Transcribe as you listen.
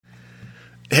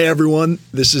Hey everyone,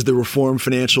 this is the Reformed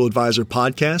Financial Advisor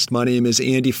podcast. My name is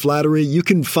Andy Flattery. You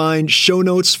can find show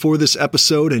notes for this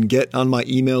episode and get on my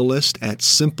email list at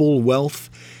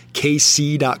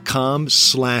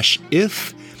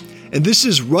simplewealthkc.com/if. And this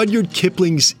is Rudyard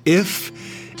Kipling's If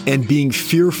and Being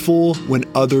Fearful When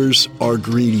Others Are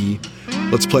Greedy.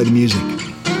 Let's play the music.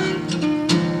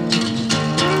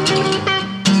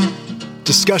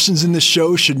 Discussions in this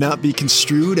show should not be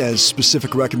construed as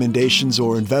specific recommendations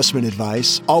or investment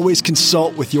advice. Always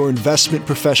consult with your investment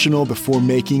professional before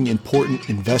making important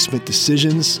investment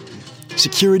decisions.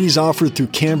 Securities offered through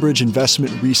Cambridge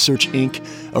Investment Research, Inc.,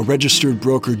 a registered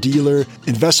broker-dealer.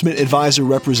 Investment advisor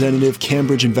representative,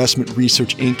 Cambridge Investment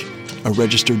Research, Inc., a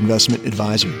registered investment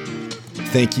advisor.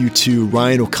 Thank you to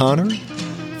Ryan O'Connor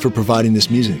for providing this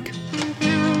music.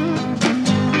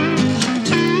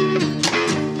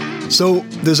 So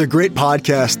there's a great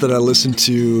podcast that I listen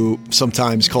to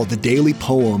sometimes called The Daily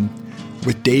Poem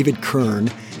with David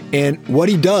Kern. And what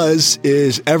he does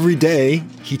is every day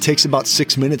he takes about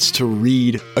 6 minutes to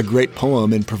read a great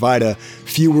poem and provide a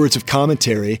few words of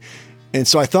commentary. And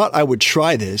so I thought I would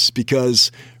try this because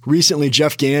recently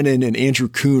Jeff Gannon and Andrew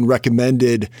Kuhn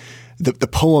recommended the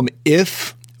poem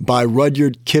If by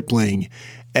Rudyard Kipling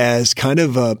as kind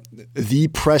of the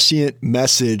prescient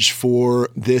message for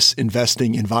this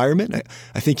investing environment.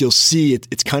 I think you'll see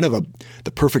it's kind of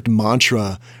the perfect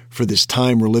mantra for this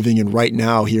time we're living in right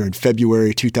now here in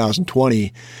February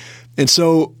 2020. And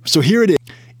so here it is.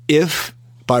 If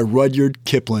by Rudyard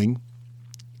Kipling.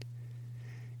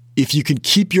 If you can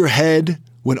keep your head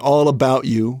when all about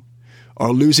you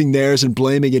are losing theirs and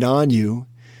blaming it on you,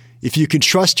 if you can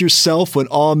trust yourself when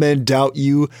all men doubt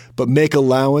you, but make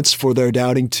allowance for their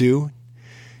doubting too,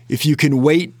 if you can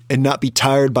wait and not be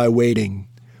tired by waiting,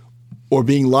 or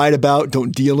being lied about,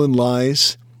 don't deal in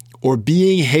lies, or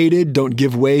being hated, don't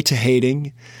give way to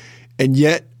hating, and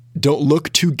yet don't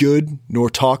look too good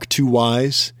nor talk too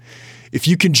wise, if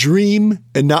you can dream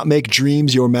and not make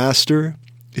dreams your master,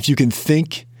 if you can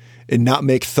think and not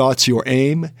make thoughts your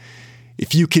aim,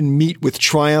 if you can meet with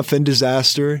triumph and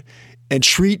disaster, and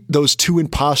treat those two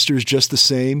impostors just the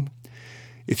same,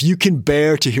 if you can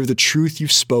bear to hear the truth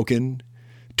you've spoken,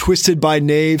 twisted by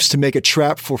knaves to make a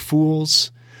trap for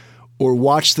fools, or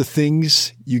watch the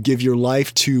things you give your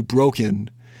life to broken,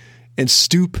 and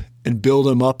stoop and build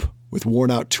them up with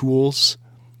worn-out tools,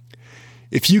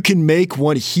 if you can make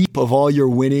one heap of all your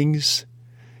winnings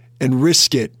and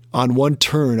risk it on one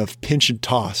turn of pinch and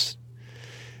toss,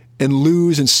 and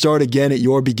lose and start again at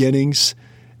your beginnings,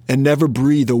 and never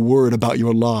breathe a word about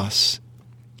your loss,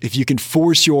 if you can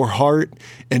force your heart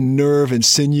and nerve and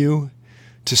sinew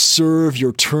to serve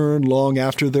your turn long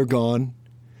after they're gone,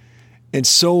 and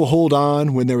so hold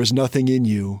on when there is nothing in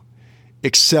you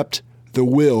except the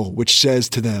will which says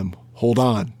to them, hold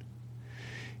on.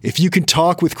 If you can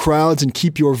talk with crowds and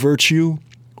keep your virtue,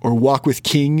 or walk with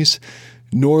kings,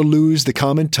 nor lose the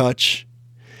common touch,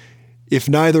 if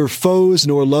neither foes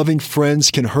nor loving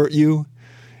friends can hurt you,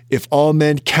 if all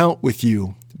men count with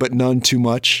you, but none too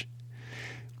much,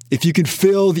 if you can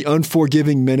fill the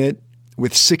unforgiving minute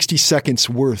with 60 seconds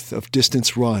worth of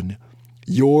distance run,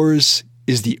 yours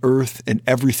is the earth and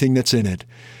everything that's in it,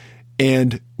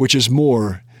 and, which is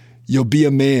more, you'll be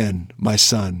a man, my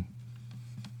son.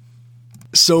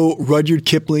 So Rudyard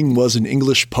Kipling was an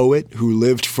English poet who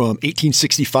lived from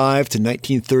 1865 to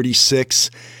 1936.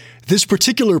 This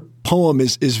particular poem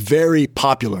is very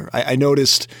popular. I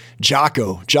noticed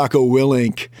Jocko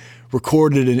Willink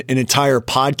recorded an entire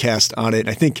podcast on it.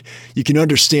 I think you can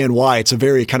understand why. It's a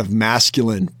very kind of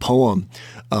masculine poem,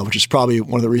 which is probably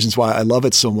one of the reasons why I love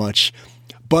it so much.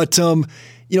 But,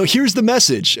 here's the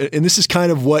message. And this is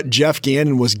kind of what Jeff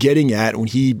Gannon was getting at when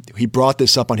he brought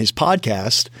this up on his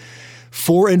podcast.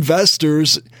 For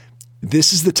investors,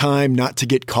 this is the time not to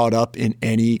get caught up in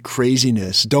any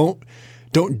craziness. Don't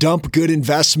dump good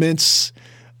investments.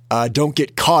 Don't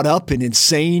get caught up in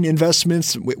insane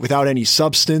investments without any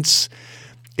substance.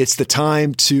 It's the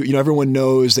time to, everyone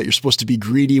knows that you're supposed to be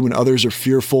greedy when others are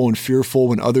fearful and fearful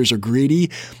when others are greedy.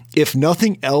 If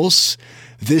nothing else,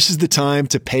 this is the time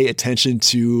to pay attention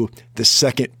to the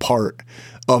second part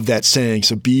of that saying.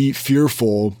 So be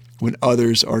fearful when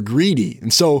others are greedy.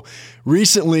 And so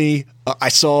recently I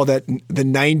saw that the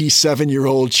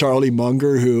 97-year-old Charlie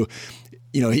Munger, who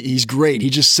he's great. He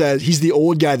just says, he's the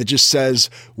old guy that just says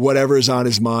whatever is on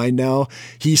his mind now.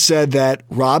 He said that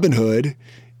Robinhood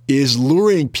is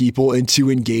luring people into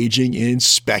engaging in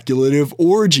speculative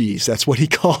orgies. That's what he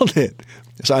called it.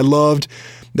 So I loved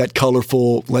that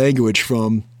colorful language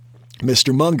from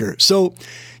Mr. Munger. So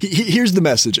here's the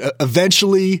message.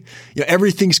 Eventually,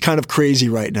 everything's kind of crazy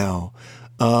right now.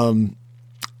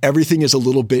 everything is a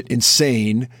little bit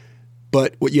insane.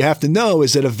 But what you have to know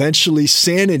is that eventually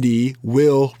sanity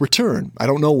will return. I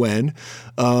don't know when.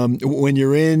 When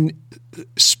you're in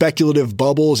speculative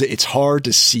bubbles, it's hard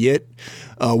to see it.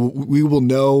 We will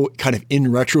know kind of in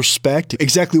retrospect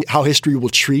exactly how history will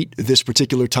treat this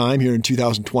particular time here in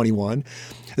 2021.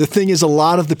 The thing is, a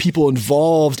lot of the people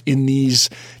involved in these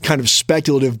kind of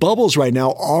speculative bubbles right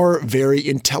now are very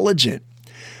intelligent.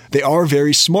 They are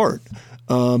very smart.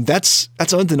 That's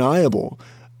undeniable.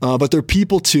 But they're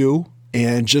people too.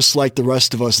 And just like the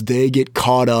rest of us, they get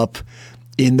caught up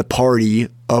in the party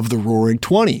of the Roaring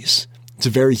 '20s. It's a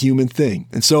very human thing.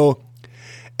 And so,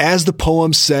 as the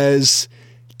poem says,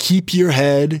 keep your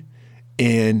head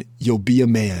and you'll be a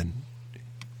man.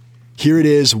 Here it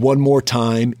is one more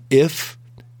time, If,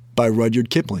 by Rudyard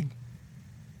Kipling.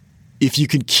 If you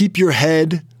can keep your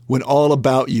head when all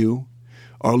about you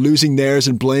are losing theirs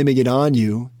and blaming it on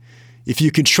you, if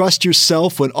you can trust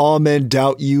yourself when all men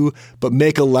doubt you, but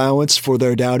make allowance for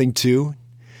their doubting too,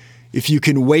 if you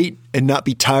can wait and not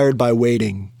be tired by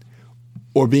waiting,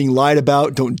 or being lied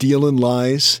about, don't deal in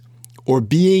lies, or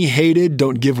being hated,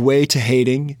 don't give way to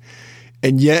hating,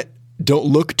 and yet don't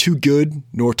look too good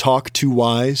nor talk too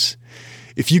wise,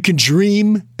 if you can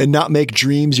dream and not make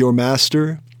dreams your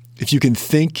master, if you can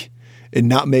think and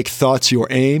not make thoughts your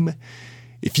aim,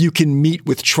 if you can meet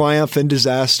with triumph and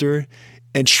disaster,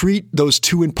 and treat those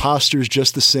two impostors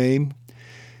just the same,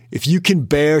 if you can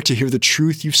bear to hear the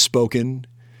truth you've spoken,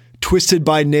 twisted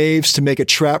by knaves to make a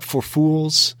trap for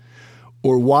fools,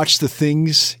 or watch the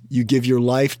things you give your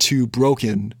life to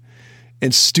broken,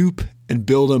 and stoop and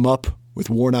build them up with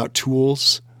worn-out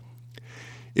tools,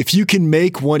 if you can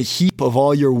make one heap of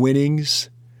all your winnings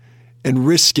and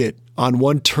risk it on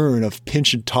one turn of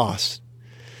pinch and toss,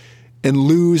 and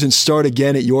lose and start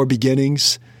again at your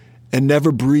beginnings, and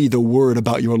never breathe a word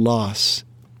about your loss,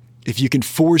 if you can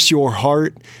force your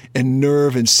heart and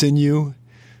nerve and sinew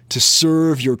to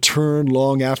serve your turn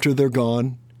long after they're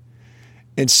gone,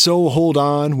 and so hold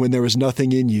on when there is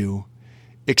nothing in you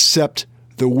except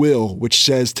the will which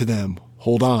says to them,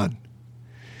 hold on.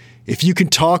 If you can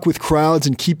talk with crowds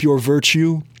and keep your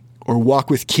virtue, or walk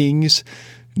with kings,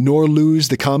 nor lose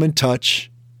the common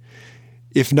touch,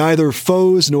 if neither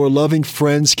foes nor loving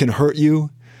friends can hurt you,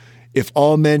 if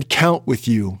all men count with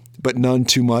you, but none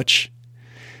too much,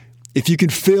 if you can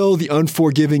fill the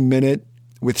unforgiving minute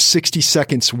with 60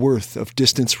 seconds worth of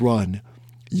distance run,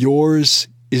 yours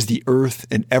is the earth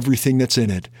and everything that's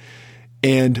in it.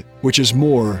 And, which is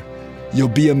more, you'll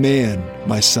be a man,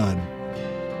 my son.